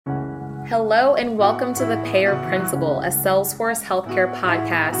Hello and welcome to the Payer Principle, a Salesforce healthcare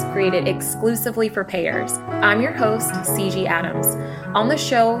podcast created exclusively for payers. I'm your host, CG Adams. On the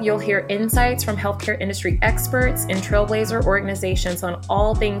show, you'll hear insights from healthcare industry experts and trailblazer organizations on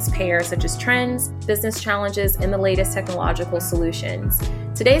all things payer, such as trends, business challenges, and the latest technological solutions.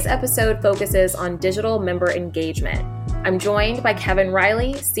 Today's episode focuses on digital member engagement. I'm joined by Kevin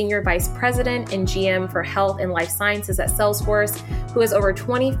Riley, Senior Vice President and GM for Health and Life Sciences at Salesforce, who has over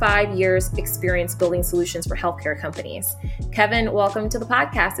 25 years experience building solutions for healthcare companies. Kevin, welcome to the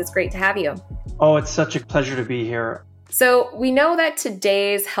podcast. It's great to have you. Oh, it's such a pleasure to be here. So we know that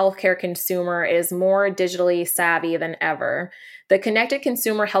today's healthcare consumer is more digitally savvy than ever. The Connected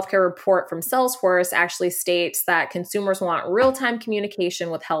Consumer Healthcare Report from Salesforce actually states that consumers want real-time communication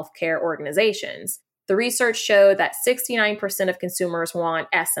with healthcare organizations. The research showed that 69% of consumers want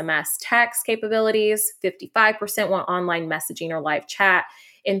SMS text capabilities, 55% want online messaging or live chat,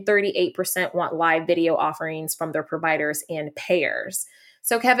 and 38% want live video offerings from their providers and payers.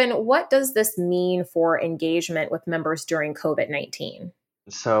 So, Kevin, what does this mean for engagement with members during COVID-19?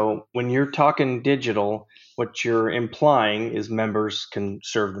 So when you're talking digital, what you're implying is members can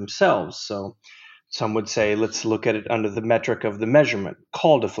serve themselves. So some would say, let's look at it under the metric of the measurement,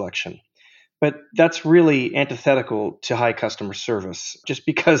 call deflection. But that's really antithetical to high customer service. Just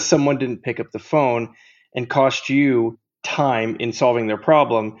because someone didn't pick up the phone and cost you time in solving their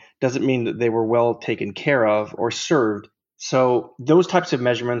problem doesn't mean that they were well taken care of or served. So those types of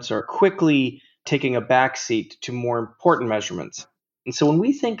measurements are quickly taking a backseat to more important measurements. And so when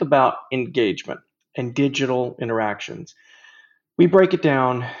we think about engagement and digital interactions, we break it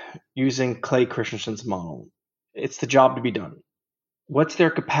down using Clay Christensen's model. It's the job to be done. What's their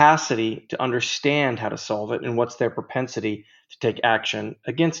capacity to understand how to solve it, and what's their propensity to take action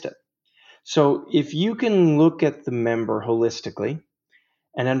against it? So if you can look at the member holistically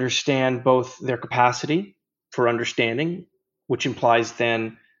and understand both their capacity for understanding, which implies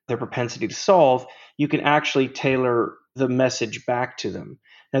then their propensity to solve, you can actually tailor the message back to them.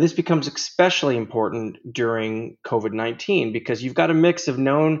 Now, this becomes especially important during COVID-19 because you've got a mix of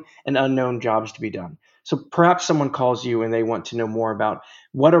known and unknown jobs to be done. So perhaps someone calls you and they want to know more about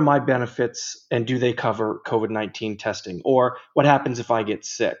what are my benefits and do they cover COVID-19 testing, or what happens if I get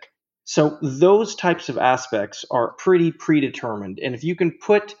sick. So those types of aspects are pretty predetermined. And if you can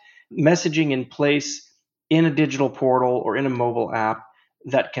put messaging in place in a digital portal or in a mobile app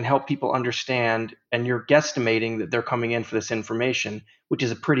that can help people understand, and you're guesstimating that they're coming in for this information, which is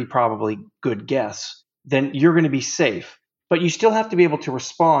a pretty probably good guess, then you're going to be safe. But you still have to be able to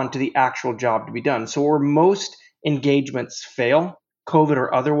respond to the actual job to be done. So where most engagements fail, COVID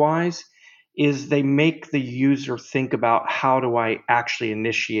or otherwise, is they make the user think about how do I actually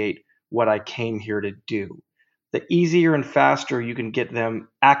initiate what I came here to do. The easier and faster you can get them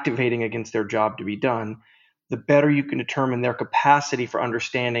activating against their job to be done, the better you can determine their capacity for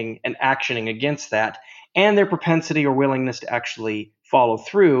understanding and actioning against that, and their propensity or willingness to actually follow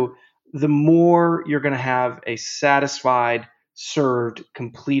through, the more you're going to have a satisfied, served,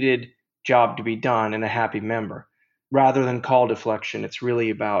 completed job to be done and a happy member. Rather than call deflection, it's really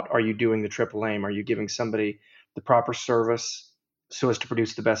about, are you doing the triple aim? Are you giving somebody the proper service so as to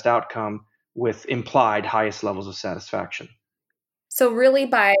produce the best outcome with implied highest levels of satisfaction? So really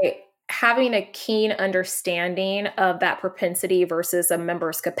by having a keen understanding of that propensity versus a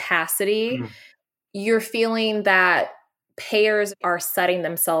member's capacity, you're feeling that payers are setting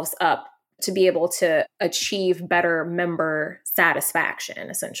themselves up to be able to achieve better member satisfaction,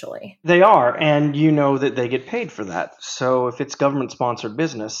 essentially. They are, and you know that they get paid for that. So if it's government-sponsored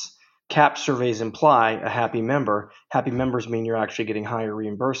business, CAP surveys imply a happy member. Happy members mean you're actually getting higher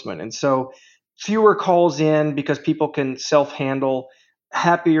reimbursement. And so fewer calls in because people can self-handle,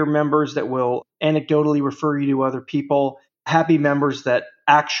 happier members that will anecdotally refer you to other people, happy members that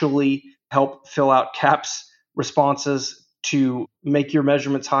actually help fill out CAP's responses to make your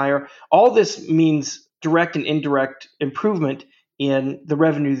measurements higher. All this means direct and indirect improvement in the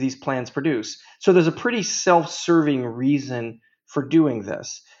revenue these plans produce. So there's a pretty self-serving reason for doing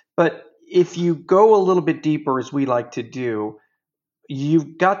this. But if you go a little bit deeper, as we like to do,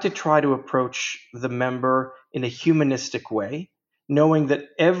 you've got to try to approach the member in a humanistic way, knowing that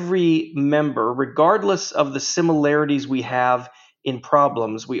every member, regardless of the similarities we have in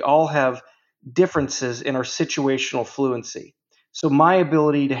problems, we all have differences in our situational fluency. So my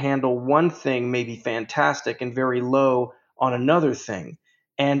ability to handle one thing may be fantastic and very low on another thing.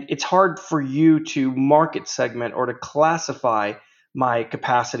 And it's hard for you to market segment or to classify my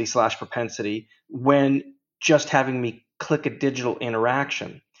capacity/propensity when just having me click a digital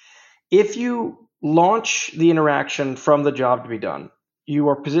interaction. If you launch the interaction from the job to be done, you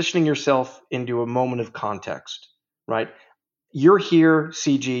are positioning yourself into a moment of context, right? You're here,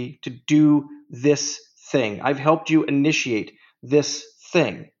 CG, to do this thing. I've helped you initiate this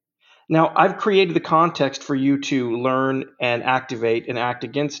thing. Now, I've created the context for you to learn and activate and act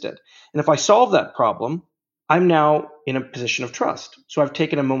against it. And if I solve that problem, I'm now in a position of trust. So I've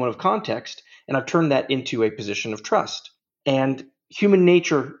taken a moment of context and I've turned that into a position of trust. And human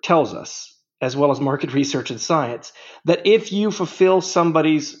nature tells us, as well as market research and science, that if you fulfill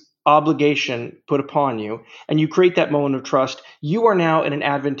somebody's obligation put upon you and you create that moment of trust, you are now in an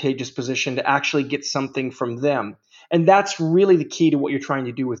advantageous position to actually get something from them. And that's really the key to what you're trying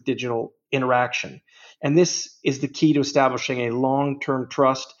to do with digital interaction. And this is the key to establishing a long-term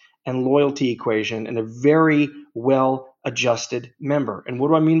trust and loyalty equation and a very well adjusted member. And what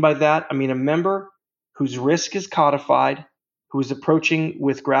do I mean by that? I mean a member whose risk is codified, who is approaching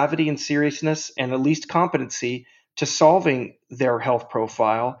with gravity and seriousness and at least competency to solving their health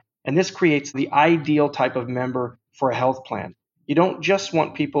profile. And this creates the ideal type of member for a health plan. You don't just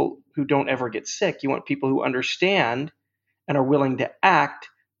want people who don't ever get sick. You want people who understand and are willing to act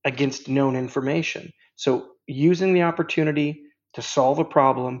against known information. So using the opportunity to solve a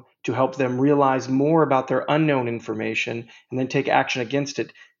problem, to help them realize more about their unknown information and then take action against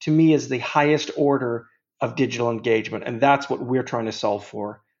it, to me is the highest order of digital engagement. And that's what we're trying to solve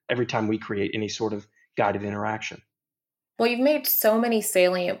for every time we create any sort of guided interaction. Well, you've made so many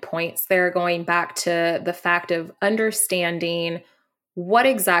salient points there, going back to the fact of understanding what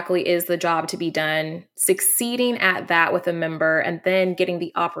exactly is the job to be done, succeeding at that with a member, and then getting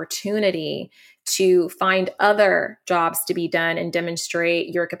the opportunity to find other jobs to be done and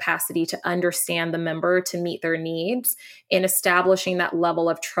demonstrate your capacity to understand the member to meet their needs, and establishing that level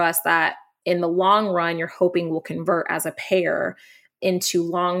of trust that in the long run, you're hoping will convert as a payer into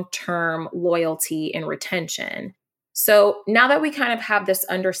long-term loyalty and retention. So now that we kind of have this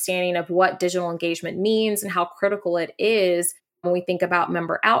understanding of what digital engagement means and how critical it is when we think about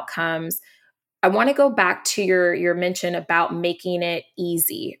member outcomes, I want to go back to your mention about making it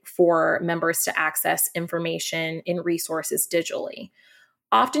easy for members to access information and resources digitally.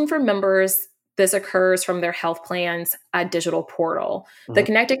 Often for members, this occurs from their health plan's digital portal. The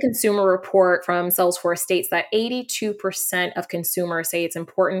Connected Consumer Report from Salesforce states that 82% of consumers say it's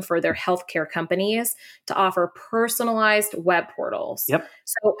important for their healthcare companies to offer personalized web portals. Yep.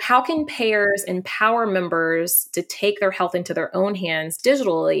 So how can payers empower members to take their health into their own hands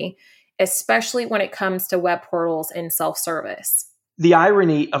digitally, especially when it comes to web portals and self-service? The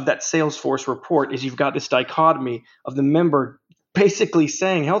irony of that Salesforce report is you've got this dichotomy of the member basically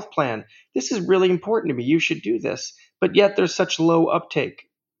saying, health plan, this is really important to me. You should do this. But yet there's such low uptake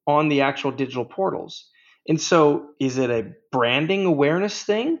on the actual digital portals. And so is it a branding awareness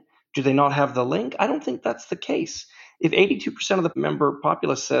thing? Do they not have the link? I don't think that's the case. If 82% of the member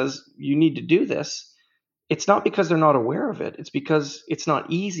populace says you need to do this, it's not because they're not aware of it. It's because it's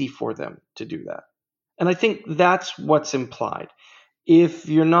not easy for them to do that. And I think that's what's implied. If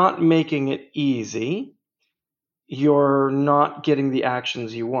you're not making it easy, you're not getting the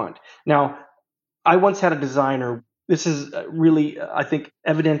actions you want. Now, I once had a designer. This is really, I think,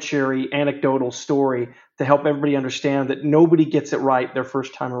 evidentiary, anecdotal story to help everybody understand that nobody gets it right their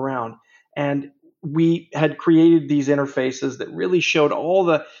first time around. And we had created these interfaces that really showed all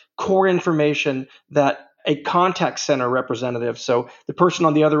the core information that a contact center representative, so the person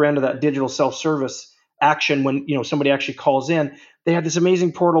on the other end of that digital self-service action when somebody actually calls in, they had this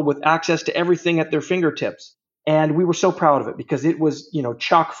amazing portal with access to everything at their fingertips. And we were so proud of it because it was,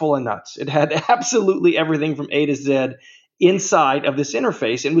 chock full of nuts. It had absolutely everything from A to Z inside of this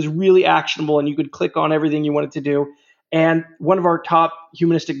interface. It was really actionable and you could click on everything you wanted to do. And one of our top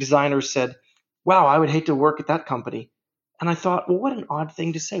humanistic designers said, wow, I would hate to work at that company. And I thought, well, what an odd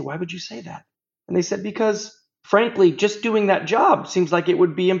thing to say. Why would you say that? And they said, because frankly, just doing that job seems like it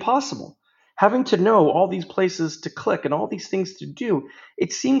would be impossible. Having to know all these places to click and all these things to do,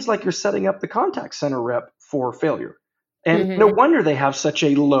 it seems like you're setting up the contact center rep for failure. And no wonder they have such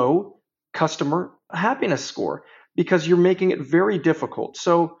a low customer happiness score because you're making it very difficult.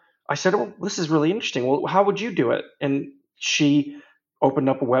 So I said, well, this is really interesting. Well, how would you do it? And she opened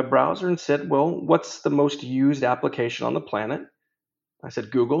up a web browser and said, well, what's the most used application on the planet? I said,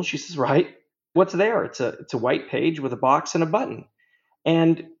 Google. She says, right. What's there? It's a white page with a box and a button.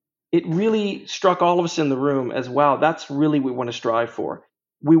 And it really struck all of us in the room as, wow, that's really what we want to strive for.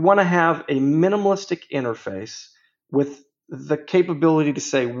 We want to have a minimalistic interface with the capability to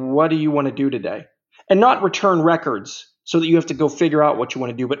say, what do you want to do today? And not return records so that you have to go figure out what you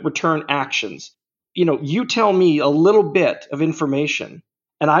want to do, but return actions. You tell me a little bit of information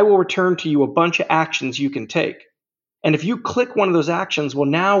and I will return to you a bunch of actions you can take. And if you click one of those actions, well,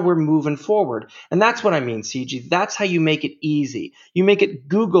 now we're moving forward. And that's what I mean, CG. That's how you make it easy. You make it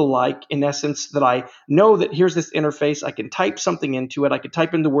Google-like, in essence, that I know that here's this interface. I can type something into it. I could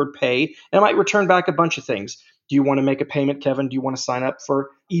type in the word pay, and it might return back a bunch of things. Do you want to make a payment, Kevin? Do you want to sign up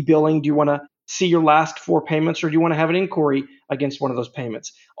for e-billing? Do you want to see your last 4 payments, or do you want to have an inquiry against one of those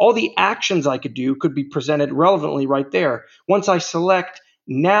payments? All the actions I could do could be presented relevantly right there. Once I select,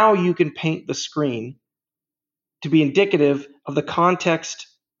 now you can paint the screen to be indicative of the context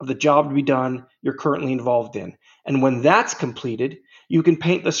of the job to be done you're currently involved in. And when that's completed, you can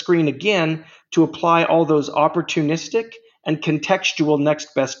paint the screen again to apply all those opportunistic and contextual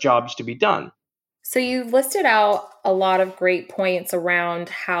next best jobs to be done. So you've listed out a lot of great points around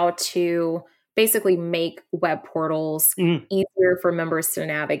how to basically make web portals easier for members to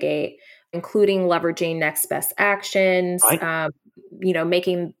navigate, including leveraging next best actions, Right.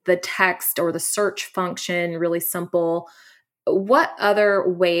 Making the text or the search function really simple. What other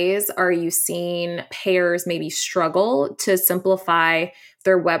ways are you seeing payers maybe struggle to simplify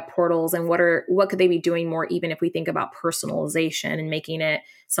their web portals, and what could they be doing more, even if we think about personalization and making it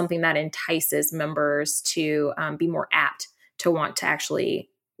something that entices members to be more apt to want to actually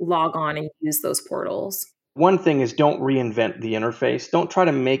log on and use those portals? One thing is, don't reinvent the interface. Don't try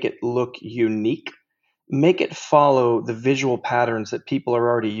to make it look unique. Make it follow the visual patterns that people are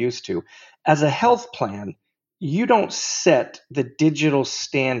already used to. As a health plan, you don't set the digital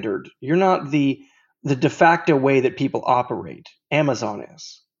standard. You're not the de facto way that people operate. Amazon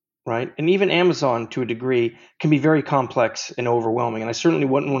is, right? And even Amazon, to a degree, can be very complex and overwhelming. And I certainly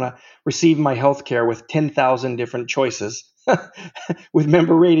wouldn't want to receive my health care with 10,000 different choices with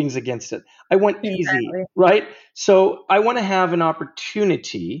member ratings against it. I want easy, Exactly. right? So I want to have an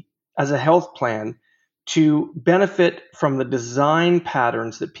opportunity as a health plan to benefit from the design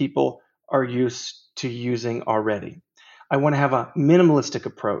patterns that people are used to using already. I want to have a minimalistic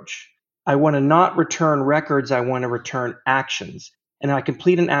approach. I want to not return records, I want to return actions. And I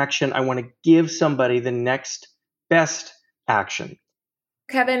complete an action, I want to give somebody the next best action.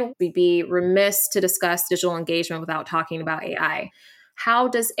 Kevin, we'd be remiss to discuss digital engagement without talking about AI. How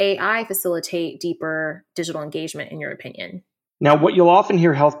does AI facilitate deeper digital engagement, in your opinion? Now, what you'll often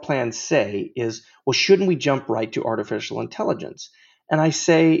hear health plans say is, well, shouldn't we jump right to artificial intelligence? And I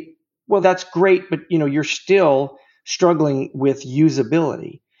say, well, that's great, but you're still struggling with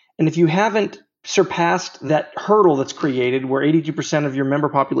usability. And if you haven't surpassed that hurdle that's created where 82% of your member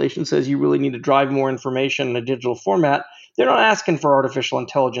population says you really need to drive more information in a digital format, they're not asking for artificial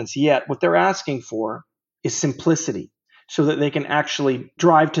intelligence yet. What they're asking for is simplicity so that they can actually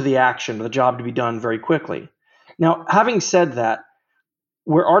drive to the action, the job to be done very quickly. Now, having said that,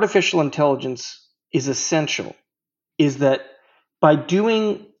 where artificial intelligence is essential is that by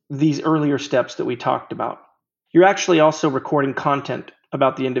doing these earlier steps that we talked about, you're actually also recording content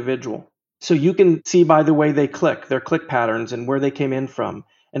about the individual. So you can see by the way they click, their click patterns and where they came in from,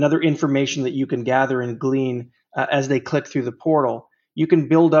 and other information that you can gather and glean as they click through the portal. You can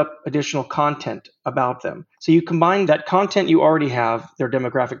build up additional content about them. So you combine that content you already have, their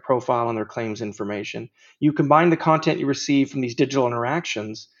demographic profile and their claims information. You combine the content you receive from these digital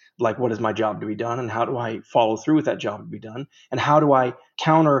interactions, like what is my job to be done and how do I follow through with that job to be done, and how do I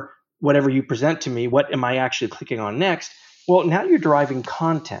counter whatever you present to me, what am I actually clicking on next? Well, now you're deriving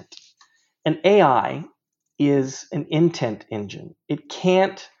content. And AI is an intent engine. It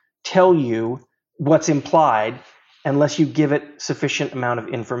can't tell you what's implied unless you give it sufficient amount of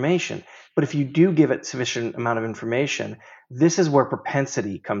information. But if you do give it sufficient amount of information, this is where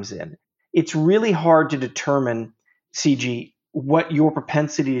propensity comes in. It's really hard to determine, CG, what your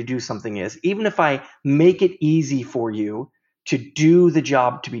propensity to do something is. Even if I make it easy for you to do the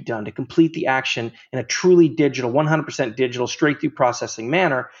job to be done, to complete the action in a truly digital, 100% digital, straight through processing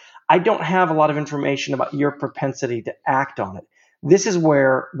manner, I don't have a lot of information about your propensity to act on it. This is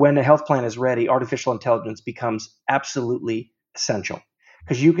where, when a health plan is ready, artificial intelligence becomes absolutely essential,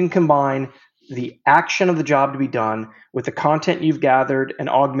 because you can combine the action of the job to be done with the content you've gathered and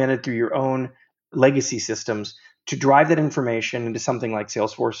augmented through your own legacy systems to drive that information into something like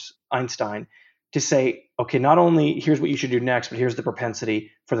Salesforce Einstein to say, okay, not only here's what you should do next, but here's the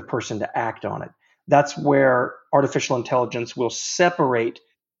propensity for the person to act on it. That's where artificial intelligence will separate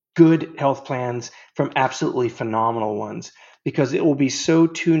good health plans from absolutely phenomenal ones, because it will be so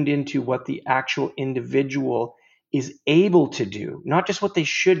tuned into what the actual individual is able to do, not just what they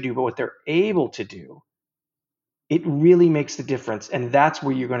should do, but what they're able to do. It really makes the difference. And that's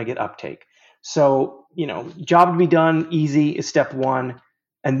where you're going to get uptake. So, job to be done easy is step one.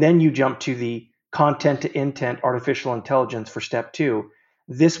 And then you jump to the content to intent artificial intelligence for step two.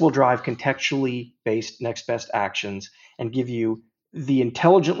 This will drive contextually based next best actions and give you the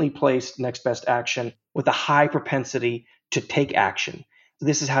intelligently placed next best action with a high propensity to take action.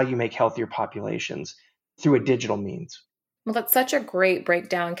 This is how you make healthier populations through a digital means. Well, that's such a great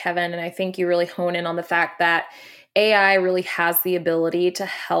breakdown, Kevin. And I think you really hone in on the fact that AI really has the ability to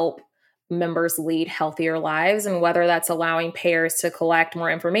help members lead healthier lives. And whether that's allowing payers to collect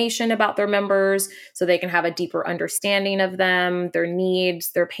more information about their members so they can have a deeper understanding of them, their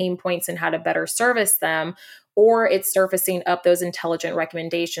needs, their pain points, and how to better service them, or it's surfacing up those intelligent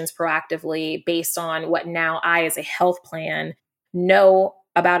recommendations proactively based on what now I, as a health plan, know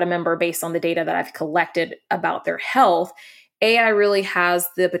about a member based on the data that I've collected about their health. AI really has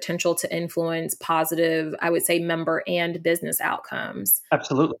the potential to influence positive, I would say, member and business outcomes.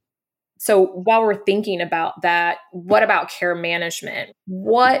 Absolutely. So while we're thinking about that, what about care management?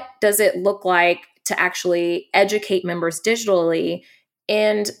 What does it look like to actually educate members digitally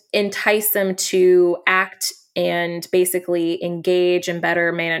and entice them to act and basically engage and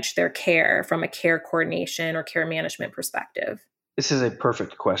better manage their care from a care coordination or care management perspective? This is a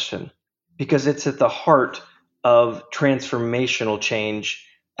perfect question because it's at the heart of transformational change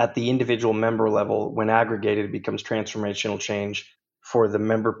at the individual member level. When aggregated, it becomes transformational change for the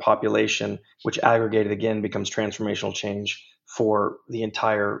member population, which aggregated again becomes transformational change for the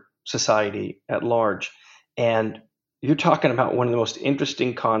entire society at large. And you're talking about one of the most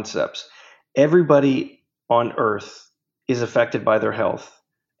interesting concepts. Everybody on earth is affected by their health,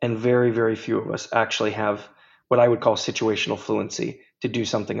 and very, very few of us actually have what I would call situational fluency to do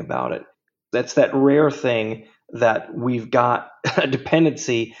something about it. That's that rare thing that we've got a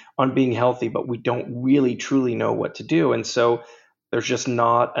dependency on being healthy, but we don't really truly know what to do. And so there's just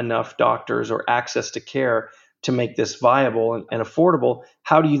not enough doctors or access to care to make this viable and affordable.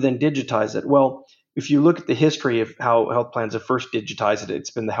 How do you then digitize it? Well, if you look at the history of how health plans have first digitized it,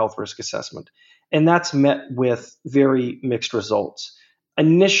 it's been the health risk assessment. And that's met with very mixed results.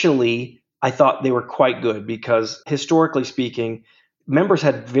 Initially, I thought they were quite good because historically speaking, members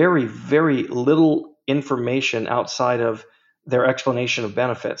had very, very little information outside of their explanation of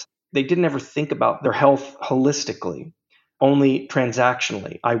benefits. They didn't ever think about their health holistically, only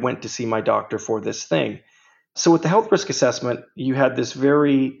transactionally. I went to see my doctor for this thing. So with the health risk assessment, you had this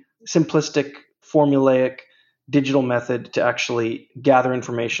very simplistic, formulaic digital method to actually gather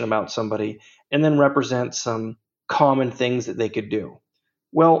information about somebody and then represent some common things that they could do.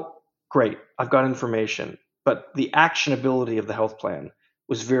 Well, great, I've got information, but the actionability of the health plan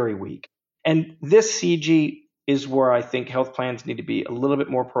was very weak. And this CG is where I think health plans need to be a little bit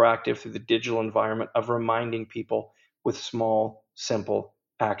more proactive through the digital environment of reminding people with small, simple,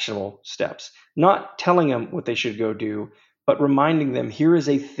 actionable steps. Not telling them what they should go do, but reminding them here is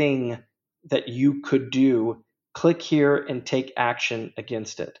a thing that you could do. Click here and take action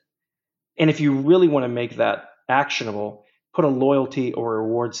against it. And if you really want to make that actionable, put a loyalty or a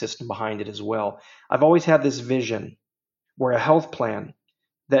reward system behind it as well. I've always had this vision where a health plan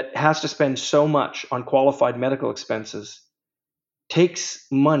that has to spend so much on qualified medical expenses takes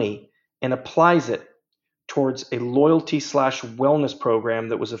money and applies it towards a loyalty slash wellness program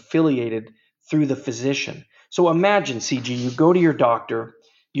that was affiliated through the physician. So imagine, CG, you go to your doctor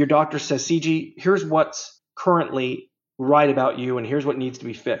says, CG, here's what's currently right about you, and here's what needs to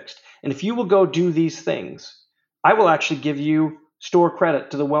be fixed. And if you will go do these things, I will actually give you store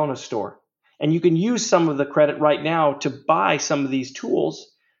credit to the wellness store. And you can use some of the credit right now to buy some of these tools,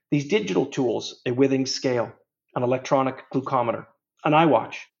 these digital tools, a Withings scale, an electronic glucometer, an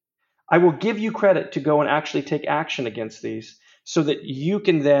iWatch. I will give you credit to go and actually take action against these so that you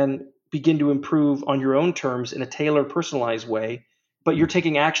can then begin to improve on your own terms in a tailored, personalized way, but you're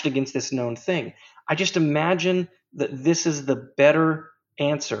taking action against this known thing. I just imagine that this is the better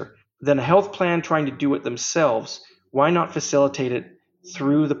answer than a health plan trying to do it themselves. Why not facilitate it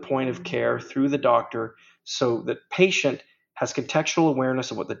through the point of care, through the doctor, so that patient has contextual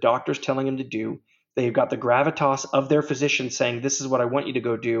awareness of what the doctor's telling him to do. They've got the gravitas of their physician saying, this is what I want you to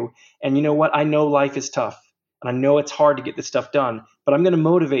go do. And you know what? I know life is tough and I know it's hard to get this stuff done, but I'm going to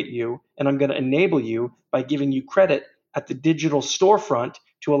motivate you and I'm going to enable you by giving you credit at the digital storefront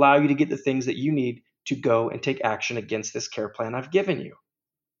to allow you to get the things that you need to go and take action against this care plan I've given you.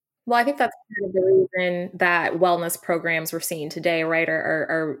 Well, I think that's kind of the reason that wellness programs we're seeing today, right,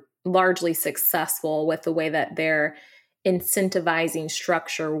 are largely successful with the way that their incentivizing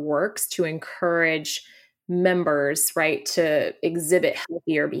structure works to encourage members, right, to exhibit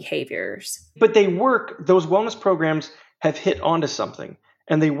healthier behaviors. But they work, those wellness programs have hit onto something,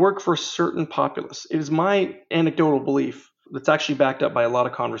 and they work for a certain populace. It is my anecdotal belief that's actually backed up by a lot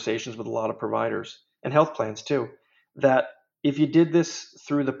of conversations with a lot of providers and health plans too, that If you did this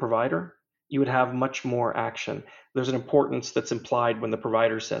through the provider, you would have much more action. There's an importance that's implied when the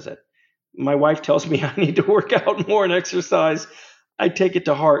provider says it. My wife tells me I need to work out more and exercise. I take it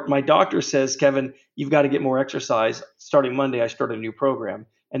to heart. My doctor says, Kevin, you've got to get more exercise. Starting Monday, I start a new program.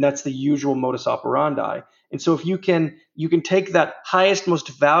 And that's the usual modus operandi. And so if you can take that highest, most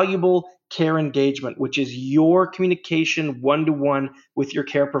valuable care engagement, which is your communication one-to-one with your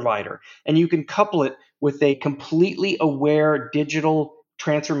care provider, and you can couple it with a completely aware digital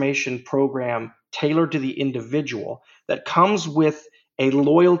transformation program tailored to the individual that comes with a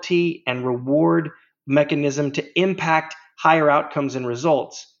loyalty and reward mechanism to impact higher outcomes and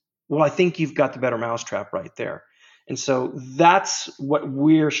results, well, I think you've got the better mousetrap right there. And so that's what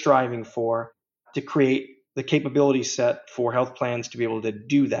we're striving for, to create the capability set for health plans to be able to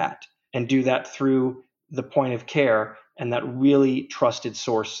do that, and do that through the point of care and that really trusted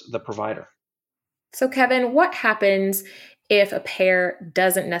source, the provider. So Kevin, what happens if a payer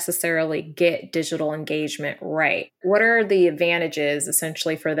doesn't necessarily get digital engagement right? What are the advantages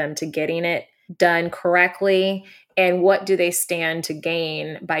essentially for them to getting it done correctly? And what do they stand to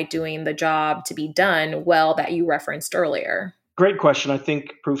gain by doing the job to be done well that you referenced earlier? Great question. I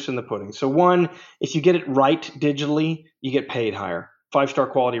think proof's in the pudding. So one, if you get it right digitally, you get paid higher. 5-star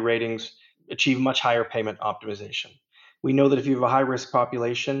quality ratings achieve much higher payment optimization. We know that if you have a high-risk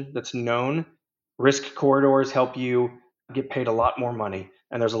population that's known, risk corridors help you get paid a lot more money.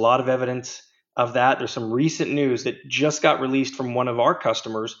 And there's a lot of evidence of that. There's some recent news that just got released from one of our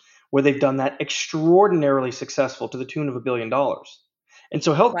customers where they've done that extraordinarily successful to the tune of $1 billion. And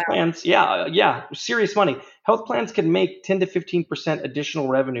so health plans, serious money. Health plans can make 10 to 15% additional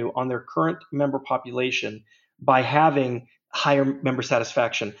revenue on their current member population by having higher member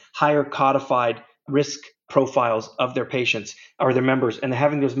satisfaction, higher codified risk profiles of their patients or their members, and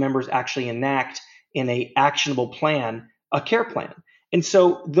having those members actually enact in a actionable plan, a care plan. And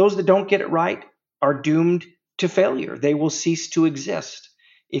so those that don't get it right are doomed to failure. They will cease to exist.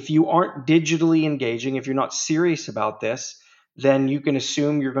 If you aren't digitally engaging, if you're not serious about this, then you can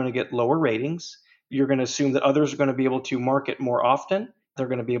assume you're going to get lower ratings. You're going to assume that others are going to be able to market more often. They're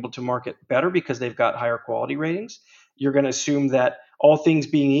going to be able to market better because they've got higher quality ratings. You're going to assume that all things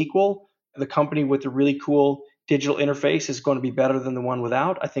being equal, the company with the really cool digital interface is going to be better than the one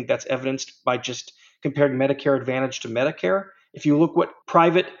without. I think that's evidenced by just comparing Medicare Advantage to Medicare. If you look what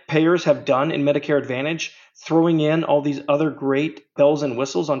private payers have done in Medicare Advantage, throwing in all these other great bells and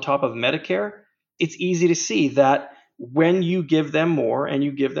whistles on top of Medicare, it's easy to see that when you give them more and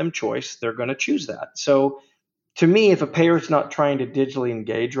you give them choice, they're going to choose that. So to me, if a payer is not trying to digitally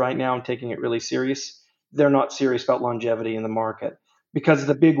engage right now and taking it really serious, they're not serious about longevity in the market, because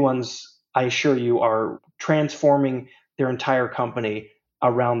the big ones, I assure you, are transforming their entire company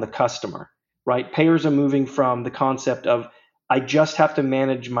around the customer, right? Payers are moving from the concept of, I just have to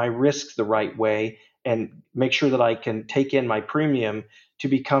manage my risk the right way and make sure that I can take in my premium, to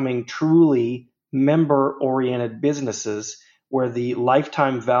becoming truly member-oriented businesses where the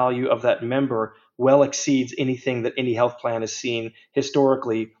lifetime value of that member well exceeds anything that any health plan has seen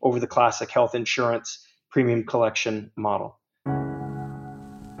historically over the classic health insurance premium collection model.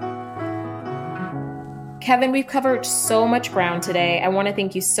 Kevin, we've covered so much ground today. I want to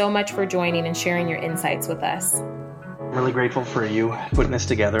thank you so much for joining and sharing your insights with us. I'm really grateful for you putting this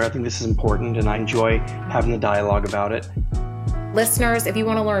together. I think this is important, and I enjoy having the dialogue about it. Listeners, if you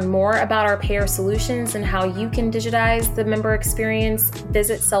want to learn more about our payer solutions and how you can digitize the member experience,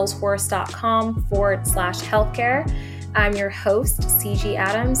 visit salesforce.com/healthcare. I'm your host, CG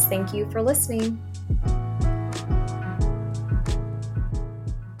Adams. Thank you for listening.